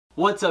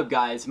What's up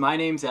guys, my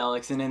name's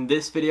Alex, and in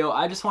this video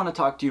I just want to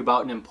talk to you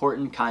about an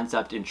important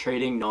concept in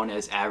trading known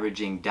as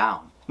averaging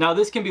down. Now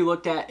this can be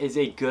looked at as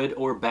a good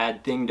or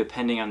bad thing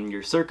depending on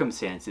your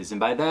circumstances, and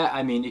by that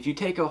I mean if you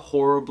take a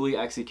horribly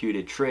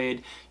executed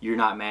trade, you're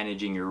not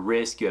managing your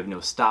risk, you have no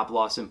stop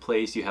loss in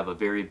place, you have a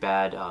very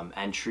bad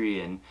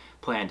entry and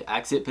planned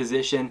exit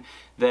position,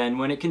 then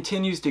when it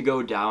continues to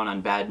go down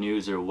on bad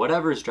news or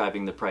whatever is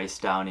driving the price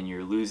down and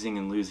you're losing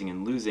and losing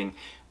and losing,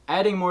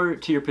 adding more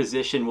to your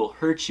position will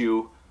hurt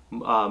you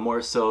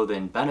more so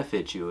than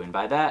benefit you. And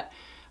by that,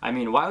 I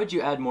mean, why would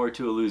you add more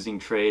to a losing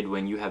trade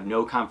when you have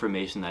no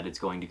confirmation that it's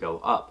going to go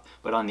up?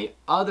 But on the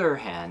other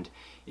hand,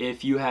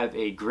 if you have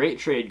a great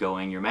trade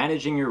going, you're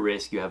managing your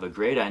risk, you have a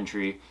great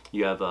entry,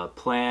 you have a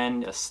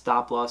plan, a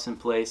stop loss in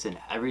place, and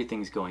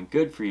everything's going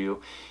good for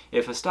you,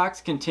 if a stock's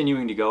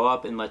continuing to go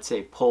up and let's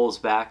say pulls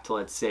back to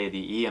let's say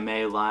the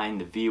EMA line,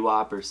 the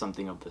VWAP, or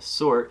something of the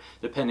sort,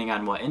 depending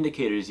on what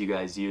indicators you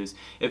guys use,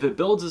 if it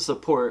builds a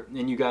support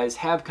and you guys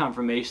have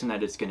confirmation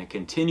that it's going to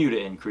continue to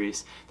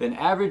increase, then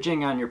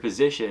averaging on your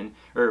position,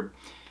 or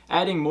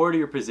adding more to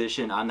your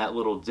position on that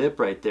little dip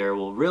right there,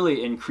 will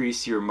really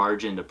increase your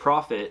margin to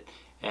profit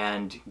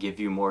and give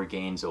you more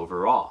gains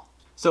overall.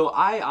 So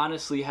I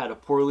honestly had a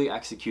poorly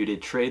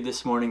executed trade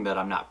this morning that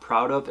I'm not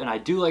proud of, and I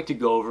do like to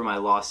go over my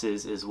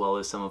losses as well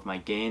as some of my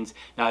gains.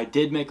 Now I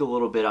did make a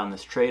little bit on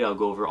this trade, I'll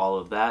go over all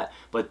of that,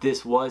 but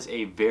this was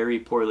a very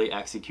poorly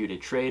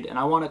executed trade, and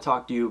I want to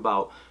talk to you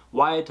about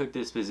why I took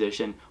this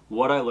position,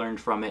 what I learned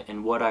from it,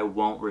 and what I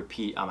won't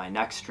repeat on my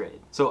next trade.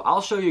 So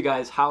I'll show you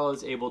guys how I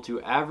was able to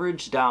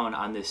average down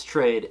on this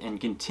trade and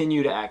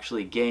continue to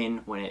actually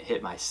gain when it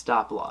hit my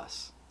stop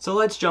loss. So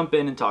let's jump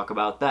in and talk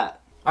about that.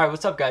 Alright,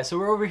 what's up guys? So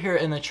we're over here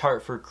in the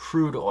chart for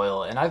crude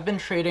oil, and I've been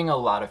trading a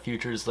lot of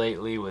futures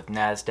lately with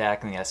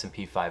NASDAQ and the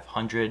S&P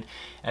 500,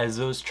 as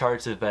those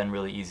charts have been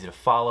really easy to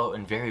follow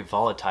and very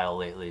volatile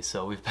lately,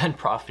 so we've been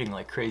profiting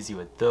like crazy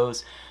with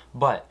those.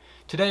 But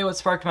today what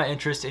sparked my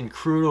interest in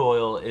crude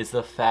oil is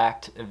the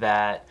fact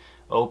that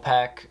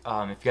OPEC,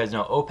 if you guys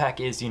know what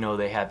OPEC is, you know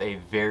they have a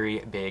very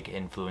big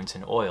influence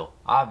in oil,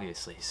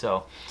 obviously.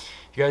 So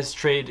if you guys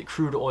trade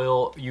crude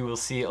oil, you will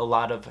see a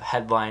lot of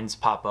headlines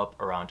pop up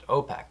around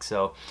OPEC.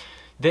 So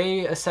they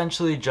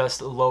essentially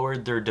just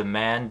lowered their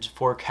demand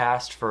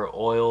forecast for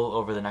oil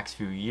over the next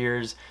few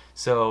years.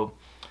 So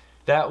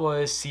that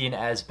was seen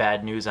as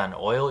bad news on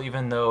oil,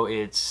 even though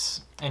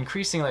it's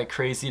increasing like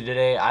crazy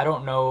today. I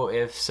don't know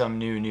if some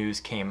new news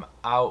came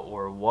out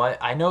or what.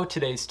 I know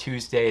today's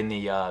Tuesday and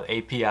the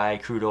API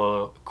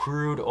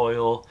crude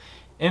oil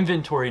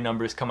inventory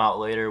numbers come out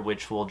later,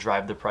 which will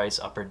drive the price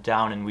up or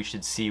down, and we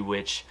should see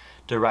which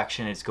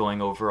direction it's going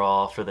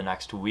overall for the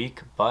next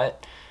week.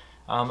 But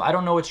I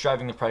don't know what's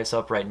driving the price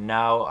up right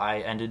now. I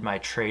ended my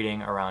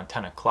trading around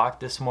 10 o'clock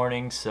this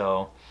morning,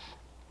 so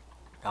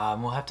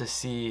we'll have to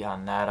see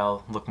on that.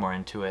 I'll look more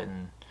into it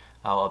and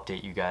I'll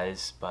update you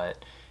guys.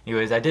 But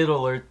anyways, I did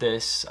alert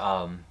this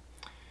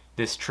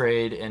this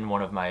trade in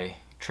one of my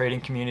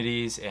trading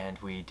communities, and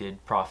we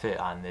did profit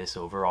on this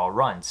overall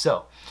run.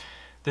 So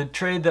the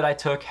trade that I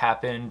took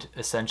happened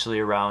essentially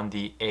around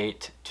the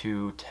 8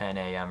 to 10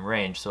 a.m.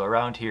 range. So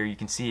around here you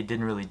can see it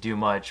didn't really do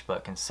much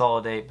but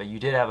consolidate, but you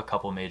did have a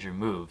couple major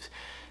moves.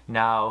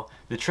 Now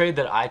the trade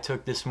that I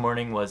took this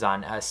morning was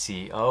on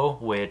SCO,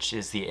 which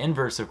is the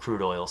inverse of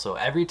crude oil. So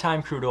every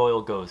time crude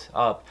oil goes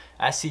up,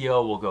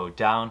 SCO will go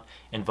down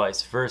and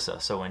vice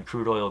versa. So when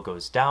crude oil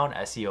goes down,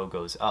 SCO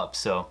goes up.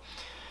 So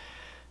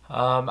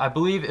I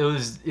believe it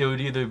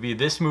would either be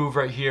this move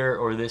right here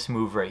or this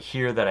move right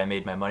here that I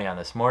made my money on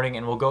this morning,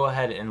 and we'll go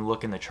ahead and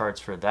look in the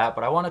charts for that.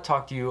 But I want to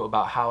talk to you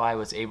about how I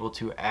was able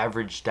to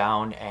average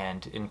down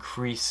and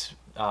increase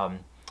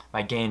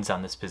my gains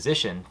on this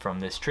position from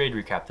this trade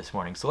recap this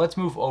morning. So let's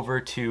move over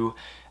to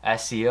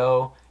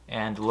SCO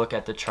and look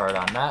at the chart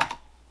on that.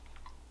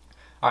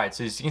 Alright,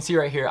 so as you can see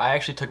right here, I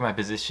actually took my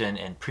position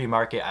in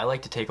pre-market. I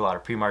like to take a lot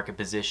of pre-market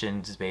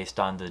positions based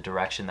on the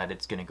direction that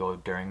it's going to go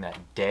during that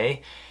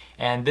day.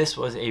 And this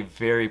was a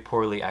very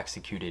poorly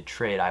executed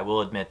trade, I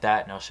will admit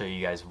that, and I'll show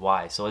you guys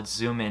why. So let's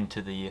zoom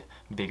into the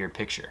bigger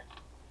picture.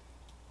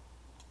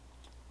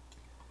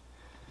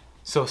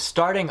 So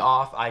starting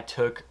off, I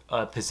took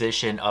a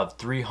position of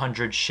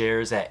 300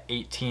 shares at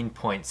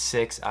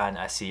 18.6 on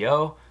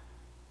SEO.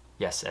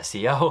 Yes,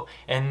 SEO.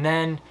 And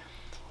then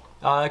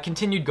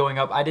continued going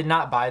up. I did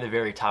not buy the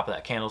very top of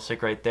that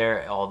candlestick right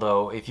there,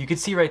 although if you could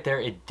see right there,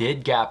 it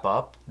did gap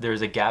up.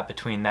 There's a gap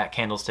between that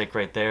candlestick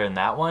right there and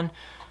that one.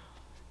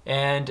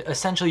 And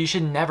essentially you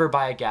should never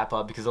buy a gap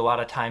up because a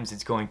lot of times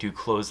it's going to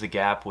close the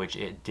gap, which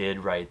it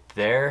did right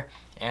there.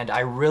 And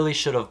I really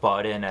should have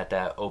bought in at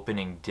that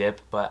opening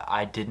dip, but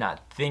I did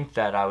not think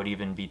that I would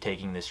even be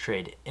taking this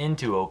trade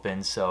into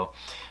open. So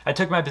I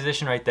took my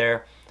position right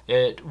there.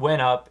 It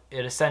went up.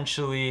 It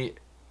essentially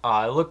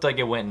it looked like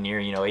it went near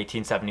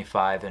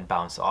 1875 and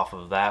bounced off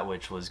of that,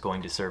 which was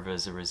going to serve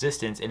as a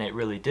resistance, and it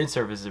really did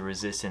serve as a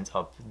resistance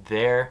up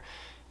there.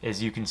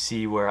 As you can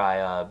see where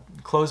I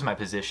closed my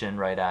position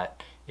right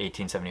at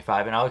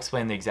 1875, and I'll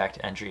explain the exact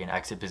entry and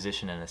exit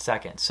position in a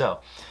second. So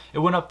it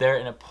went up there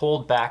and it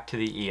pulled back to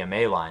the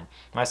EMA line.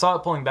 When I saw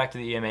it pulling back to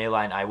the EMA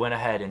line, I went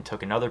ahead and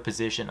took another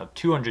position of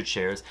 200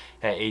 shares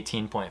at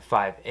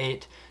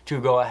 18.58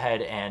 to go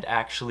ahead and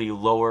actually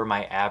lower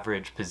my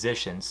average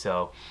position.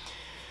 So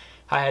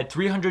I had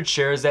 300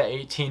 shares at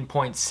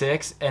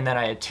 18.6 and then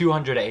I had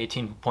 200 at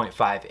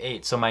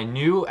 18.58. So my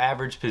new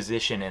average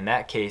position in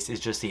that case is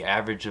just the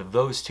average of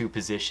those two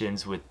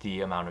positions with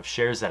the amount of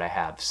shares that I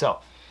have. So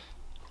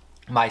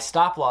my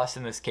stop loss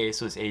in this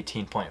case was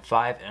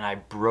 18.5 and I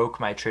broke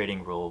my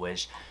trading rule,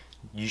 which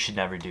you should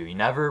never do. You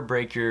never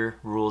break your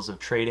rules of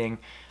trading.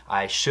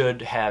 I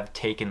should have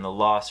taken the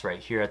loss right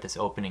here at this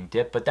opening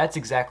dip, but that's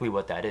exactly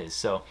what that is.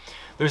 So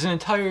there's an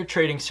entire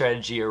trading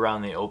strategy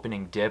around the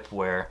opening dip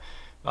where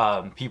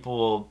people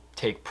will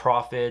take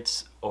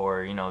profits,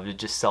 or it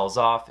just sells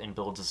off and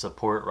builds a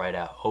support right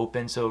at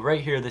open. So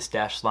right here, this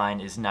dashed line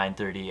is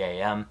 9:30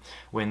 a.m.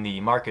 when the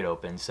market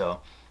opened.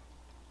 So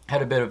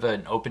had a bit of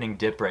an opening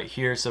dip right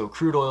here. So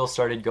crude oil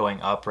started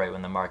going up right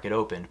when the market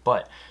opened.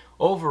 But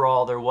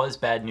overall, there was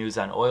bad news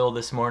on oil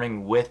this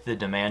morning with the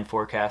demand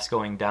forecast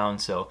going down.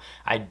 So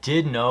I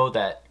did know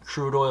that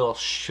crude oil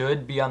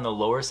should be on the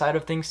lower side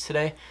of things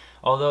today.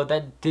 Although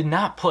that did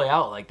not play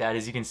out like that,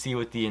 as you can see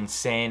with the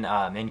insane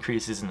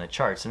increases in the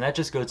charts. And that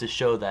just goes to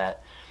show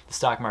that the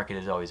stock market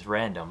is always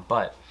random.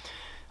 But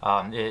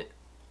it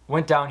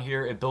went down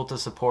here, it built a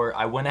support.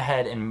 I went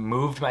ahead and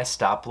moved my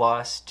stop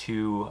loss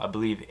to, I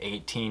believe,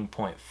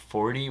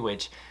 18.40,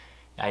 which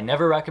I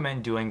never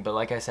recommend doing. But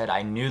like I said,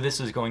 I knew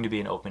this was going to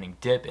be an opening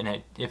dip.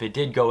 And if it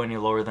did go any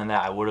lower than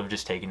that, I would have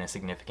just taken a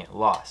significant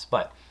loss.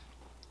 But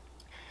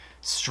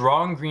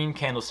strong green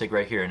candlestick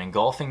right here, an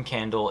engulfing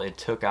candle. It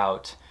took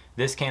out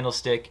this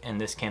candlestick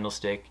and this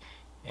candlestick,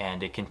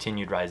 and it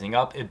continued rising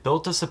up. It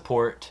built a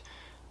support.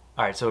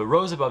 All right, so it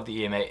rose above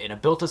the EMA and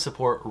it built a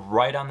support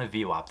right on the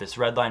VWAP, this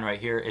red line right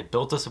here. It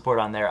built a support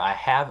on there. I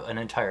have an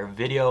entire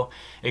video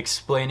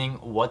explaining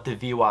what the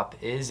VWAP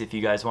is if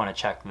you guys want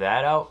to check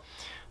that out.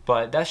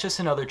 But that's just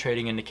another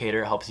trading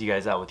indicator. It helps you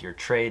guys out with your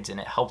trades, and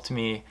it helped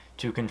me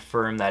to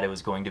confirm that it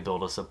was going to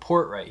build a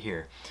support right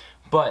here.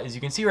 But as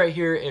you can see right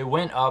here, it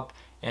went up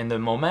and the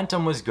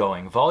momentum was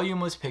going. Volume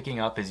was picking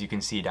up, as you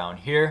can see down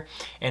here,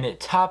 and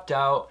it topped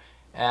out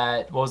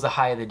at, what was the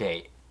high of the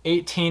day?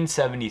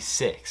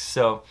 1876.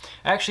 So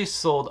I actually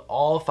sold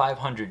all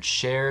 500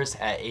 shares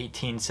at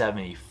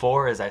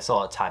 1874 as I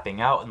saw it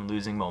topping out and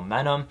losing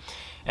momentum.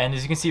 And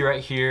as you can see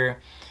right here,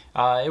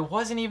 it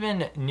wasn't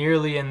even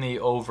nearly in the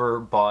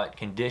overbought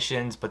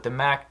conditions, but the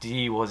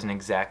MACD wasn't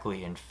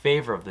exactly in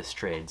favor of this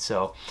trade.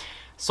 So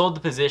sold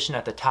the position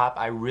at the top.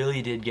 I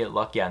really did get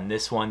lucky on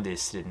this one.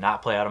 This did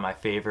not play out in my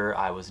favor.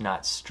 I was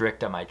not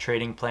strict on my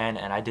trading plan,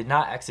 and I did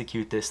not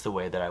execute this the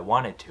way that I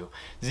wanted to.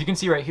 As you can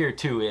see right here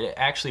too, it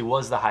actually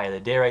was the high of the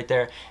day right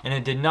there, and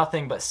it did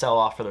nothing but sell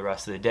off for the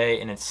rest of the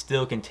day, and it's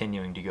still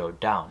continuing to go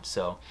down.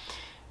 So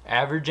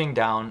averaging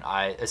down,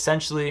 I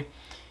essentially,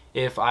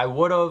 if I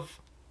would have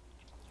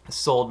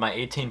sold my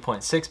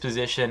 18.6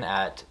 position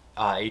at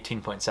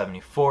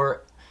 18.74,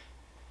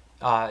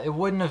 it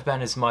wouldn't have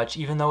been as much,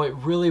 even though it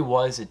really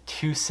was a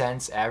 2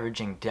 cents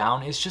averaging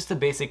down. It's just the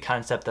basic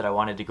concept that I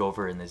wanted to go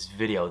over in this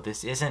video.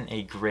 This isn't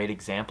a great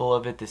example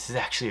of it. This is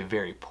actually a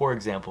very poor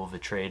example of a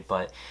trade,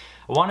 but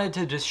I wanted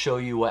to just show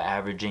you what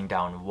averaging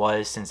down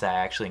was, since I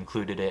actually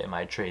included it in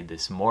my trade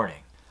this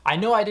morning. I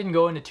know I didn't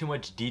go into too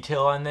much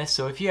detail on this,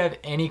 so if you have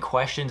any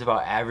questions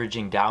about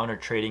averaging down or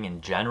trading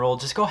in general,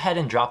 just go ahead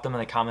and drop them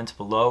in the comments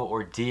below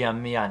or DM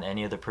me on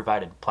any of the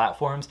provided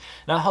platforms,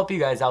 and I'll help you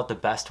guys out the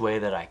best way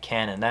that I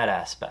can in that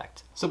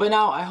aspect. So by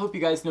now, I hope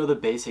you guys know the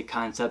basic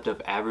concept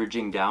of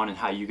averaging down and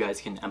how you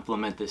guys can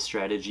implement this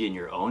strategy in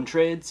your own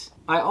trades.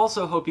 I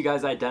also hope you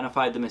guys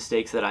identified the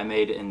mistakes that I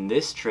made in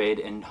this trade,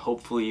 and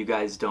hopefully you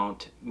guys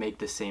don't make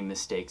the same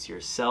mistakes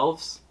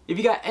yourselves. If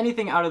you got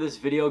anything out of this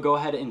video, go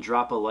ahead and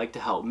drop a like to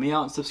help me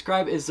out, and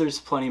subscribe as there's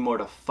plenty more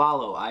to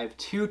follow. I have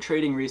 2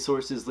 trading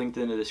resources linked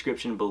in the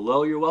description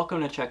below. You're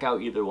welcome to check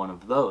out either one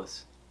of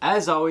those.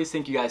 As always,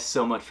 thank you guys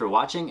so much for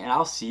watching, and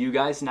I'll see you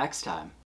guys next time.